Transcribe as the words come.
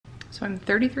So I'm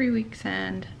 33 weeks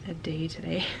and a day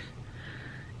today,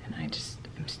 and I'm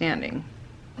standing,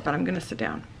 but I'm gonna sit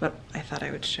down. But I thought I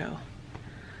would show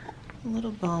a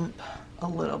little bump, a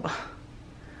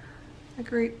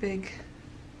great big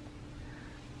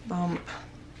bump,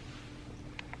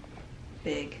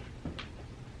 big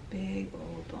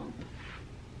old bump.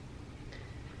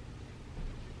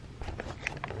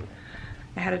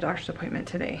 I had a doctor's appointment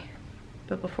today,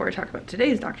 but before I talk about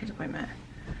today's doctor's appointment,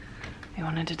 I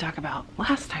wanted to talk about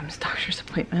last time's doctor's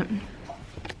appointment,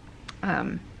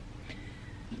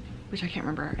 which I can't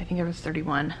remember. I think I was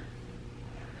 31.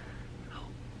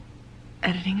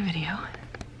 Editing a video,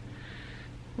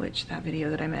 which that video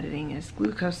that I'm editing is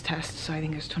glucose test, so I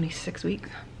think it was 26 weeks.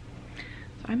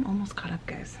 So I'm almost caught up,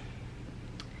 guys.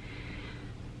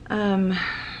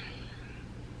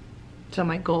 So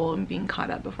my goal in being caught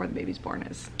up before the baby's born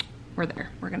is we're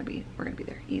there. We're gonna be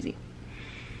there. Easy.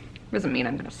 Doesn't mean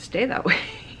I'm gonna stay that way.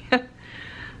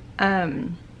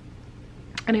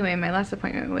 Anyway, my last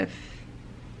appointment, I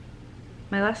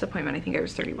think I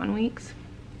was 31 weeks,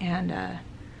 and at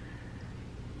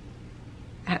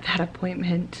that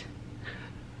appointment,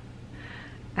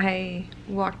 I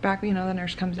walked back. You know, the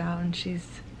nurse comes out and she's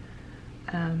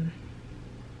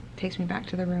takes me back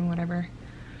to the room, whatever,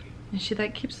 and she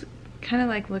like keeps kind of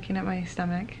like looking at my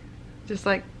stomach, just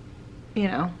like, you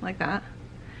know, like that.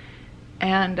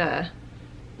 And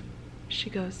she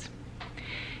goes,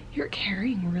 "You're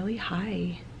carrying really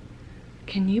high.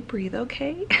 Can you breathe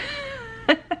okay?"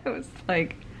 I was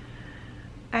like,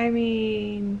 I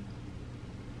mean,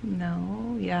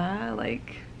 no, yeah,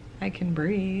 like I can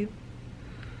breathe,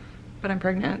 but I'm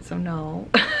pregnant, so no.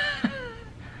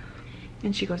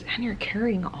 And she goes, "And you're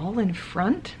carrying all in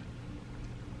front?"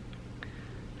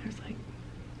 I was like,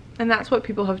 and that's what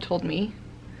people have told me.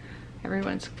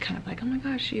 Everyone's kind of like, "Oh my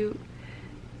gosh, you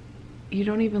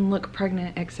don't even look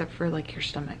pregnant except for like your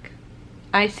stomach."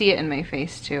 I see it in my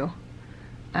face too.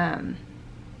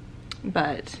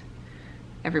 But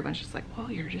everyone's just like,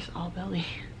 "Well, you're just all belly."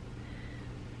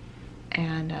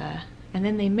 And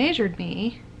then they measured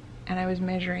me, and I was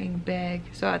measuring big.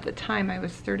 So at the time I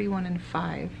was 31 and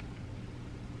 5.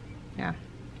 Yeah.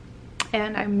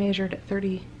 And I measured at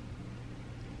 30.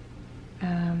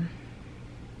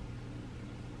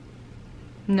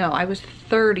 No, I was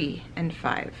 30 and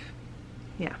 5.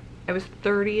 Yeah, I was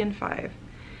 30 and 5,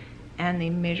 and they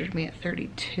measured me at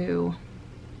 32.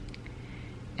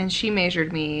 And she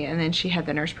measured me, and then she had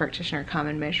the nurse practitioner come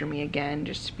and measure me again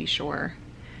just to be sure.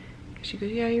 She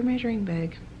goes, "Yeah, you're measuring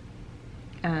big."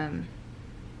 But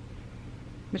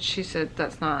she said,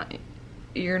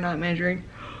 you're not measuring.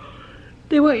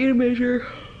 They want you to measure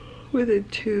within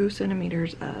 2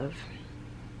 centimeters of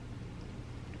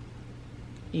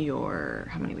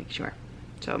how many weeks you are.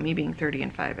 So me being 30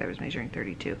 and 5, I was measuring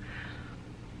 32.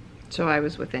 So I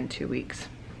was within 2 weeks,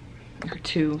 or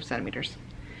 2 centimeters.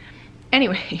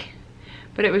 Anyway,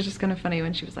 but it was just kind of funny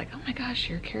when she was like, "Oh my gosh,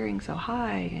 you're carrying so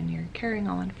high, and you're carrying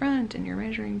all in front, and you're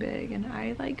measuring big." And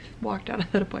I like walked out of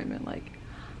that appointment like,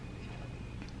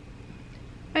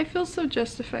 I feel so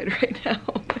justified right now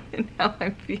in how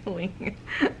I'm feeling.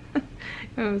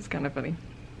 It was kind of funny.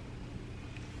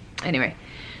 Anyway,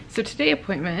 so today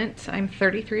appointment, I'm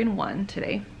 33 and 1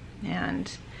 today,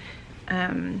 and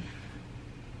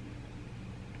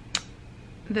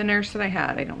the nurse that I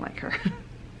had, I don't like her.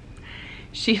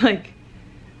 She like,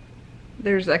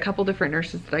 there's a couple different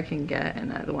nurses that I can get,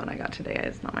 and the one I got today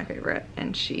is not my favorite.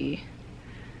 And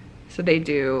so they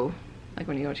do, like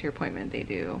when you go to your appointment, they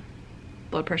do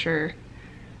blood pressure,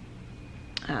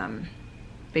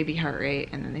 baby heart rate,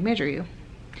 and then they measure you.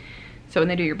 So when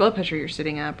they do your blood pressure, you're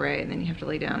sitting up, right? And then you have to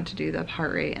lay down to do the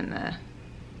heart rate and the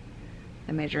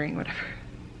measuring, whatever.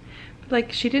 But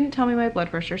like, she didn't tell me my blood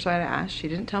pressure, so I had to ask. She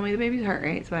didn't tell me the baby's heart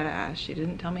rate, so I had to ask. She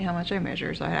didn't tell me how much I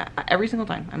measure, so I had to, every single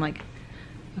time, I'm like,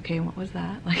 okay, what was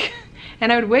that? Like,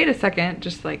 and I would wait a second,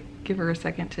 just like give her a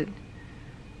second to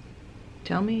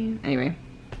tell me. Anyway,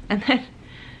 and then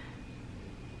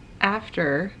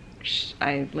after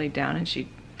I laid down and she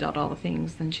did all the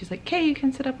things, then she's like, "Okay, you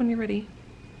can sit up when you're ready."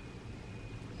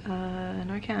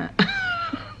 No, I can't.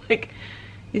 Like,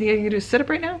 you think I can just sit up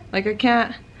right now? Like, I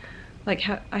can't, like,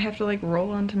 I have to like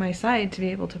roll onto my side to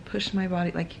be able to push my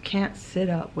body. Like, you can't sit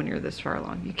up when you're this far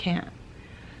along. You can't.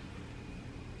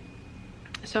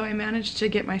 So I managed to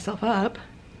get myself up,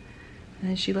 and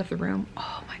then she left the room.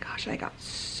 Oh my gosh, I got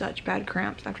such bad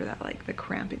cramps after that. Like, the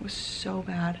cramping was so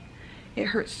bad. It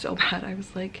hurt so bad. I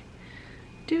was like,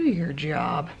 do your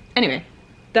job. Anyway,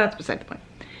 that's beside the point.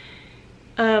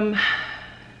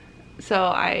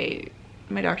 So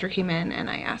my doctor came in, and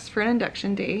I asked for an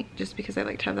induction date just because I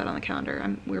like to have that on the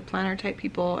calendar. We're planner type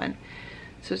people, and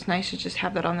So it's nice to just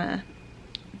have that on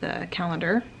the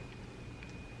calendar.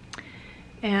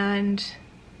 And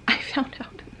I found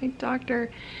out that my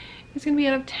doctor is gonna be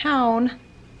out of town.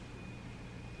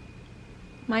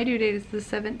 My due date is the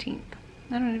 17th.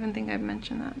 I don't even think I've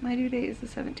mentioned that. My due date is the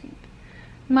 17th.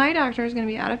 My doctor is gonna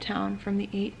be out of town from the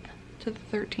 8th to the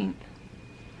 13th.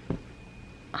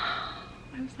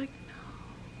 I was like, no.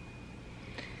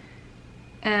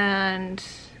 And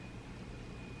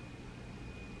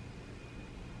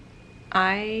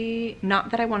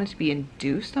not that I wanted to be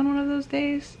induced on one of those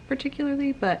days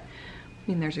particularly, but I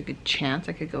mean, there's a good chance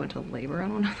I could go into labor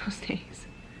on one of those days.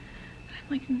 And I'm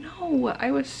like, no,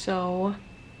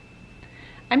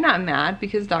 I'm not mad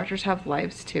because doctors have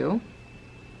lives too.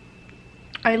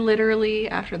 I literally,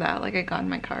 after that, like I got in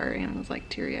my car and was like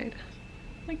teary-eyed.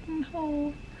 Like,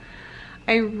 no.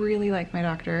 I really like my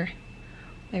doctor.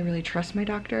 I really trust my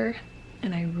doctor,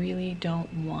 and I really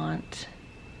don't want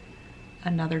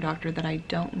another doctor that I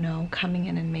don't know coming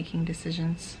in and making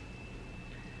decisions.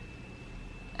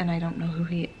 And I don't know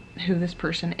who this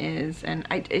person is, and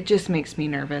it just makes me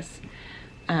nervous.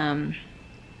 And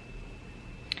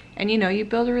you know, you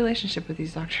build a relationship with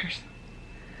these doctors.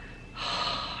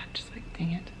 I'm just like,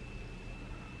 dang it.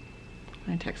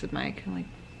 I texted Mike and like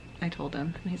I told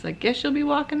him, and he's like, guess you'll be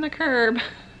walking the curb.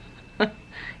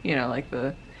 You know, like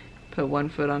put 1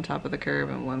 foot on top of the curb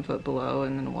and 1 foot below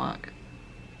and then walk.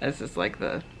 That's just like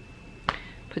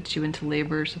puts you into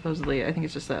labor supposedly. I think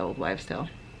it's just the old wives' tale.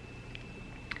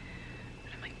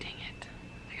 But I'm like, dang it,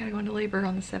 I gotta go into labor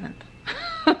on the 7th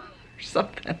or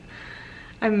something.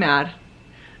 I'm mad.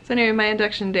 So anyway, my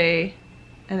induction day,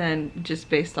 and then just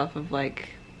based off of like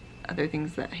other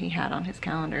things that he had on his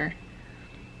calendar,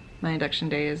 my induction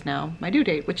day is now my due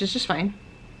date, which is just fine.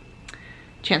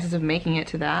 Chances of making it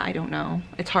to that, I don't know.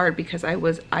 It's hard because I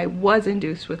was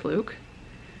induced with Luke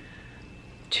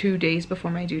 2 days before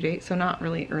my due date, so not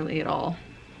really early at all.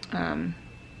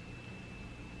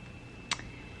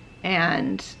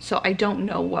 And so I don't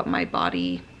know what my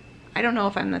body, I don't know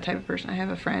if I'm the type of person. I have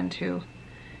a friend who,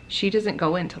 she doesn't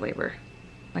go into labor.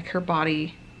 Like her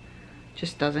body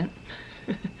just doesn't.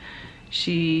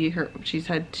 She's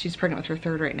pregnant with her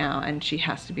 3rd right now, and she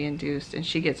has to be induced, and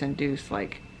she gets induced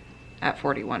like at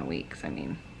 41 weeks, I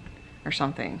mean, or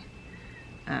something.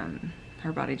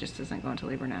 Her body just doesn't go into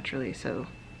labor naturally. So,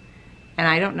 and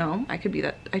I don't know, I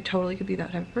totally could be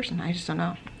that type of person. I just don't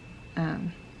know.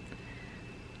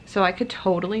 So I could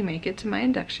totally make it to my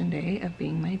induction day of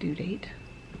being my due date.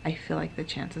 I feel like the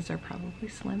chances are probably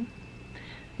slim.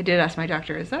 I did ask my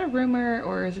doctor, is that a rumor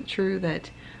or is it true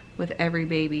that with every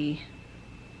baby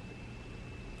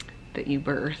that you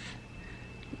birth,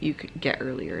 you could get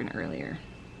earlier and earlier?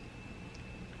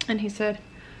 And he said,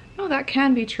 no, that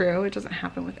can be true. It doesn't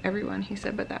happen with everyone, he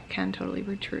said, but that can totally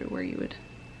be true where you would,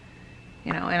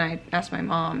 you know. And I asked my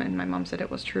mom, and my mom said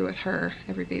it was true with her.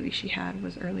 Every baby she had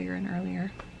was earlier and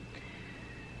earlier.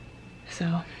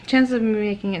 So chances of me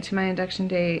making it to my induction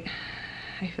date,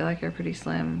 I feel like are pretty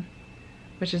slim,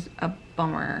 which is a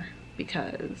bummer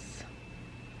because,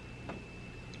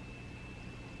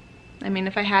 I mean,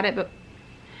 if I had it but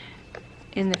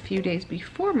in the few days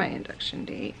before my induction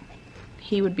date,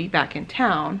 he would be back in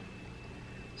town,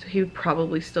 so he would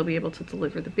probably still be able to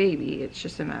deliver the baby. It's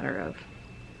just a matter of,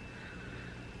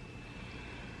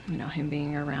 you know, him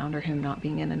being around or him not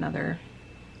being in another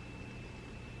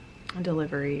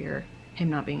delivery, or him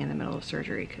not being in the middle of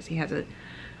surgery, because he has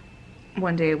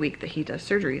 1 day a week that he does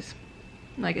surgeries,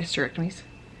 like hysterectomies.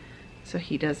 So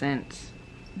he doesn't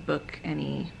book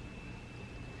any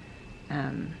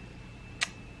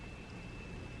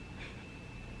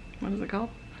what is it called?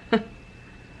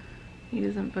 He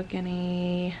doesn't book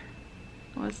any,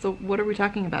 what are we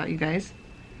talking about, you guys?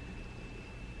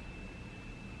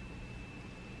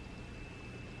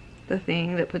 The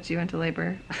thing that puts you into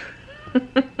labor.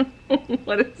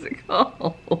 What is it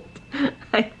called?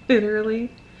 I literally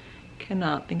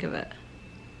cannot think of it.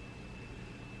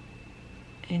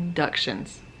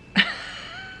 Inductions.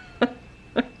 That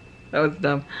was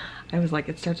dumb. I was like,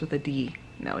 it starts with a D.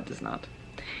 No, it does not.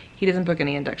 He doesn't book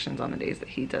any inductions on the days that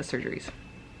he does surgeries.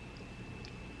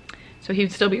 So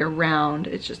he'd still be around.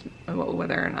 It's just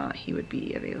whether or not he would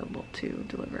be available to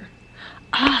deliver.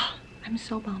 Ah, I'm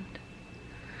so bummed.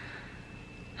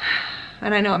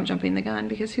 And I know I'm jumping the gun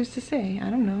because who's to say? I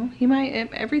don't know. He might,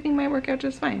 everything might work out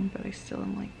just fine, but I still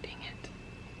am like, dang it.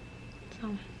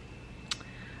 So,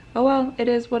 oh well, it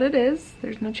is what it is.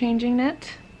 There's no changing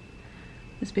it.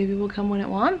 This baby will come when it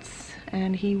wants,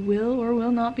 and he will or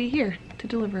will not be here to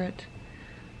deliver it.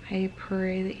 I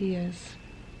pray that he is.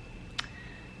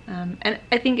 And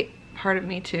I think part of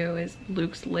me too is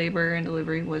Luke's labor and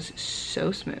delivery was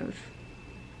so smooth.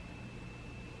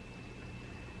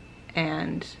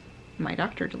 and my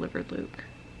doctor delivered Luke.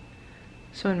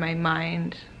 So in my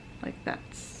mind, like,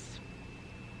 that's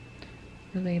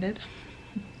related.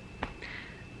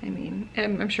 I mean,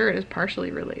 I'm sure it is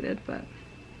partially related, but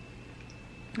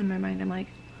in my mind I'm like,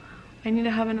 I need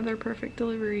to have another perfect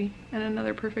delivery and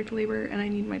another perfect labor, and I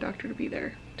need my doctor to be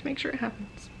there to make sure it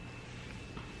happens.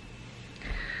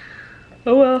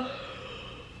 Oh well.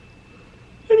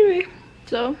 Anyway,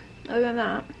 so other than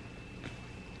that,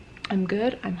 I'm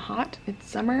good. I'm hot. It's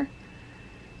summer.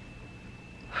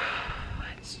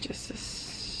 It's just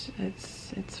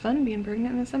it's fun being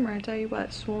pregnant in the summer. I tell you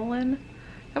what, swollen.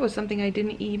 That was something I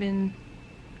didn't even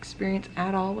experience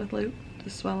at all with Luke. The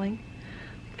swelling,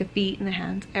 like the feet and the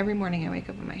hands. Every morning I wake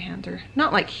up and my hands are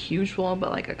not like huge swollen,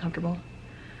 but like uncomfortable.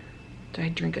 So I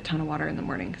drink a ton of water in the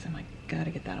morning because I'm like, gotta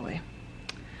get that away.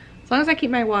 As long as I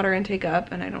keep my water intake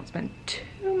up and I don't spend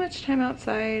too much time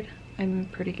outside, I'm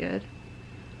pretty good.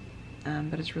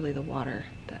 But it's really the water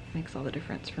that makes all the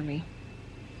difference for me.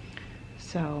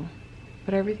 So,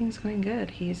 but everything's going good.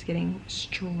 He's getting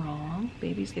strong.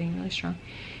 Baby's getting really strong.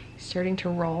 He's starting to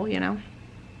roll, you know.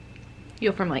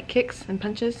 You go from like kicks and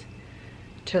punches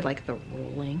to like the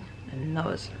rolling, and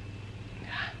those,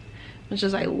 much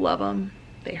as I love them,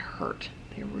 they hurt.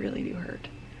 They really do hurt.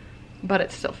 But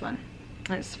it's still fun.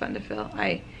 It's fun to feel.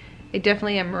 I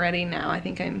definitely am ready now. I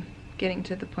think I'm getting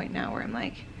to the point now where I'm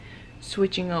like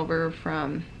switching over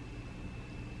from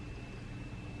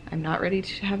I'm not ready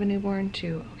to have a newborn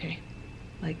to, okay,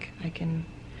 like I can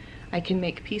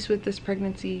make peace with this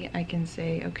pregnancy. I can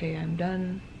say, okay, I'm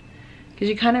done. Because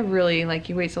you kind of really, like,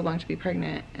 you wait so long to be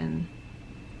pregnant, and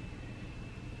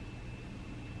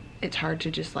it's hard to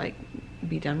just like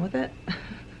be done with it.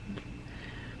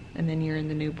 And then you're in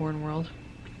the newborn world.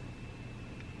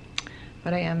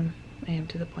 But I am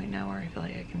to the point now where I feel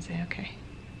like I can say, okay,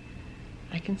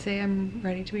 I can say I'm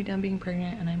ready to be done being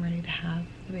pregnant and I'm ready to have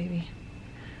the baby.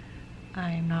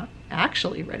 I'm not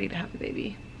actually ready to have the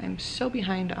baby. I'm so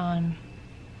behind on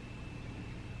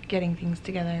getting things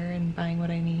together and buying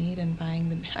what I need and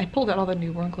buying I pulled out all the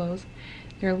newborn clothes.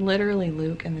 They're literally,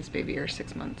 Luke and this baby are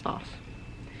 6 months off.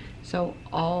 So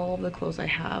all the clothes I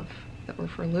have that were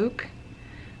for Luke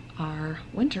are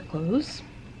winter clothes.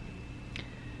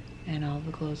 And all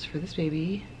the clothes for this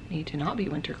baby need to not be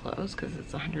winter clothes because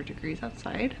it's 100 degrees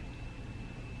outside.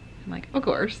 I'm like, of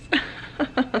course.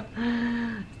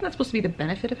 Isn't that supposed to be the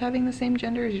benefit of having the same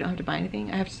gender, is you don't have to buy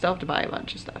anything? I still have to buy a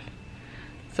bunch of stuff.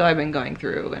 So I've been going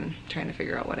through and trying to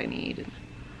figure out what I need. And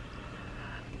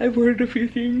I've ordered a few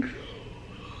things.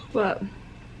 But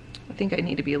I think I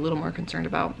need to be a little more concerned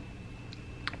about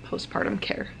postpartum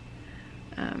care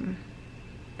than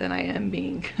I am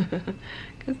being.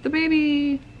 Because the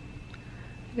baby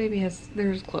has,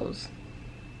 there's clothes.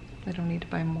 I don't need to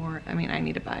buy more. I mean, I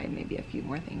need to buy maybe a few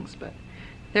more things, but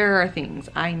there are things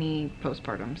I need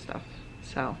postpartum stuff.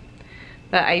 So,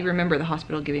 but I remember the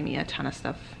hospital giving me a ton of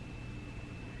stuff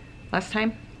last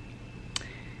time,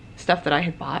 stuff that I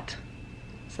had bought.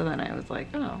 So then I was like,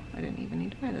 oh, I didn't even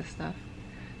need to buy this stuff.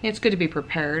 And it's good to be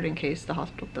prepared in case the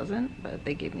hospital doesn't, but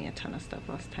they gave me a ton of stuff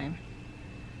last time.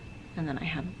 And then I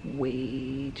had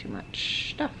way too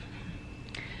much stuff.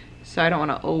 So I don't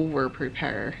want to over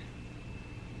prepare,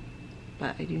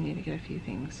 but I do need to get a few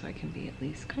things so I can be at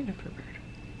least kind of prepared.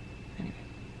 Anyway,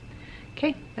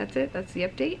 okay, that's it. That's the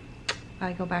update.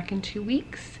 I go back in 2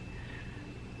 weeks.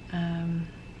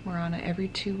 We're on it every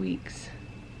 2 weeks.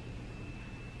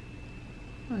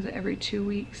 What was it, every 2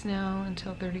 weeks now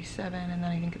until 37, and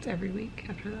then I think it's every week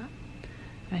after that.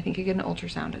 And I think I get an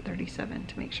ultrasound at 37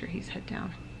 to make sure he's head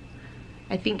down.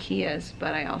 I think he is,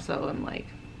 but I also am like,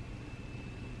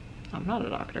 I'm not a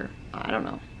doctor. I don't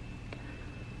know.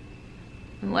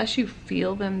 Unless you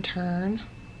feel them turn,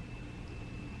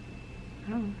 I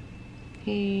don't know.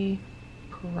 He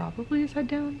probably is head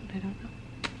down, but I don't know.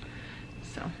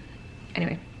 So,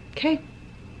 anyway, okay.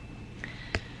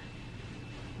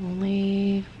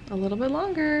 Only a little bit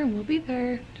longer and we'll be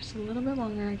there. Just a little bit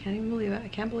longer. I can't even believe it. I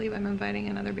can't believe I'm inviting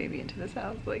another baby into this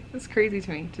house. Like, it's crazy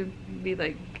to me to be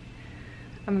like,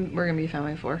 we're gonna be a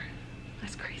family of 4.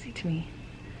 That's crazy to me.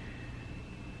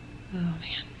 Oh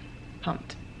man,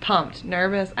 pumped,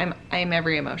 nervous. I'm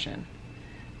every emotion,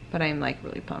 but I'm like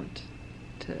really pumped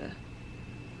to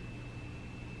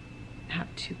have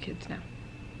 2 kids now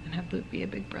and have Luke be a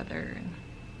big brother, and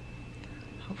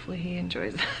hopefully he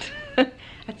enjoys that.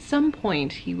 At some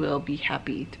point he will be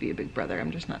happy to be a big brother.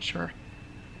 I'm just not sure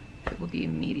if it will be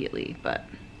immediately, but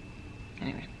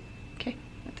anyway, okay,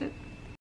 that's it.